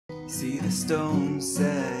See the stone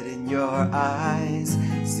set in your eyes,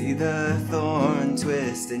 see the thorn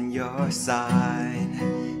twist in your side,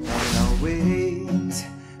 and I'll wait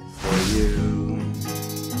for you.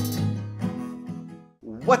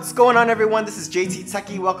 What's going on, everyone? This is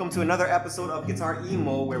JTTechie. Welcome to another episode of Guitar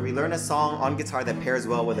Emo, where we learn a song on guitar that pairs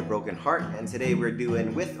well with a broken heart. And today we're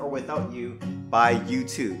doing With or Without You by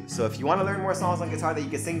U2. So if you want to learn more songs on guitar that you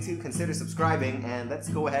can sing to, consider subscribing, and let's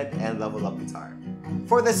go ahead and level up guitar.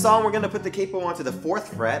 For this song, we're going to put the capo onto the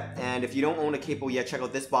 4th fret, and if you don't own a capo yet, check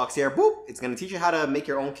out this box here. Boop! It's going to teach you how to make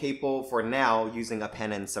your own capo for now using a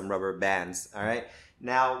pen and some rubber bands, alright?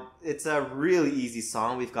 Now, it's a really easy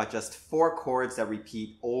song. We've got just 4 chords that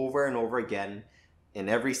repeat over and over again in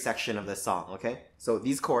every section of the song, okay? So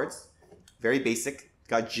these chords, very basic,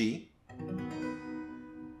 got G,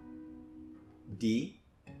 D,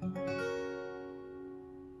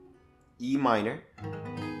 E minor,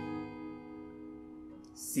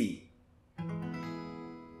 C.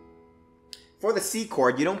 For the C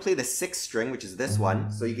chord, you don't play the 6th string, which is this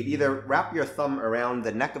one, so you could either wrap your thumb around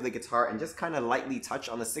the neck of the guitar and just kind of lightly touch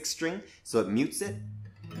on the 6th string so it mutes it.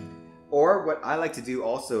 Or what I like to do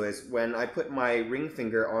also is when I put my ring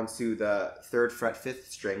finger onto the 3rd fret 5th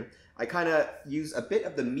string, I kind of use a bit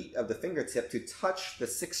of the meat of the fingertip to touch the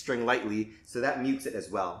 6th string lightly, so that mutes it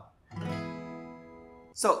as well.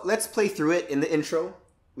 So let's play through it. In the intro,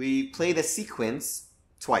 we play the sequence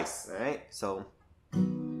twice, alright? So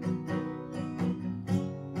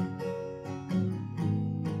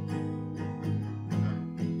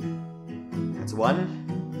that's 1.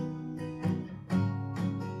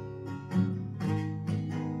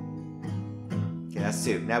 Okay, that's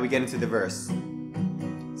 2. Now we get into the verse.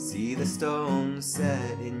 See the stone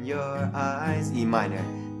set in your eyes, E minor,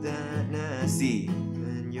 da, C,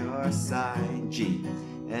 in your side, G,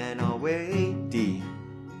 and I'll wait, D,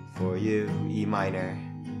 for you, E minor,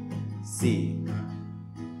 C,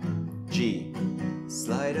 G,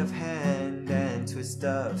 sleight of hand and twist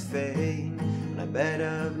of fate, on a bed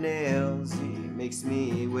of nails he makes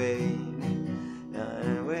me wait, and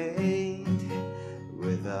I wait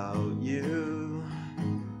without you,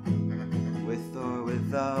 with or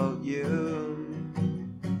without you,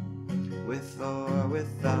 with or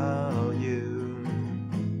without you.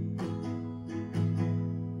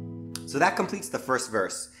 So that completes the first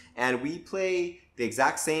verse, and we play the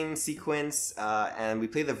exact same sequence, and we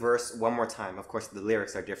play the verse one more time. Of course, the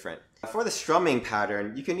lyrics are different. For the strumming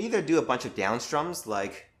pattern, you can either do a bunch of down strums,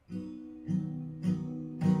 like,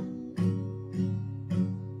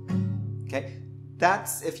 okay,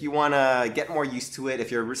 that's if you want to get more used to it.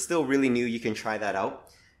 If you're still really new, you can try that out.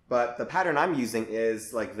 But the pattern I'm using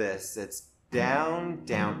is like this. It's down,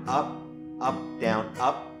 down, up, down,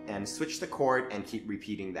 up, and switch the chord and keep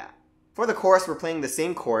repeating that. For the chorus, we're playing the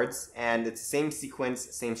same chords, and it's the same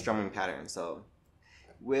sequence, same strumming pattern. So,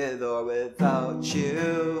 with or without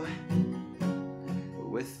you,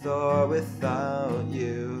 with or without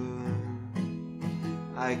you,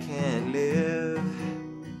 I can't live,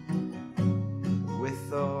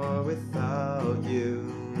 with or without you.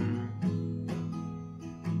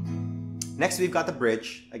 Next, we've got the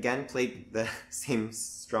bridge. Again, played the same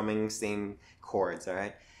strumming, same chords,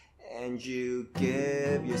 alright? And you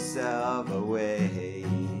give yourself away,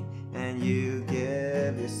 and you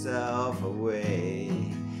give yourself away,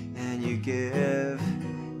 and you give,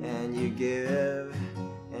 and you give,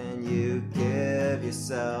 and you give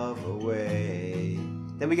yourself away.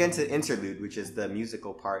 Then we get into the interlude, which is the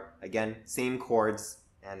musical part. Again, same chords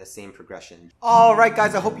and the same progression. Alright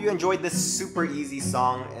guys, I hope you enjoyed this super easy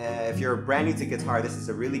song. If you're brand new to guitar, this is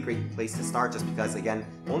a really great place to start, just because, again,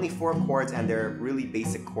 only 4 chords and they're really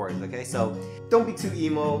basic chords, okay? So don't be too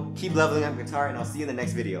emo, keep leveling up guitar, and I'll see you in the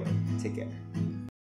next video. Take care.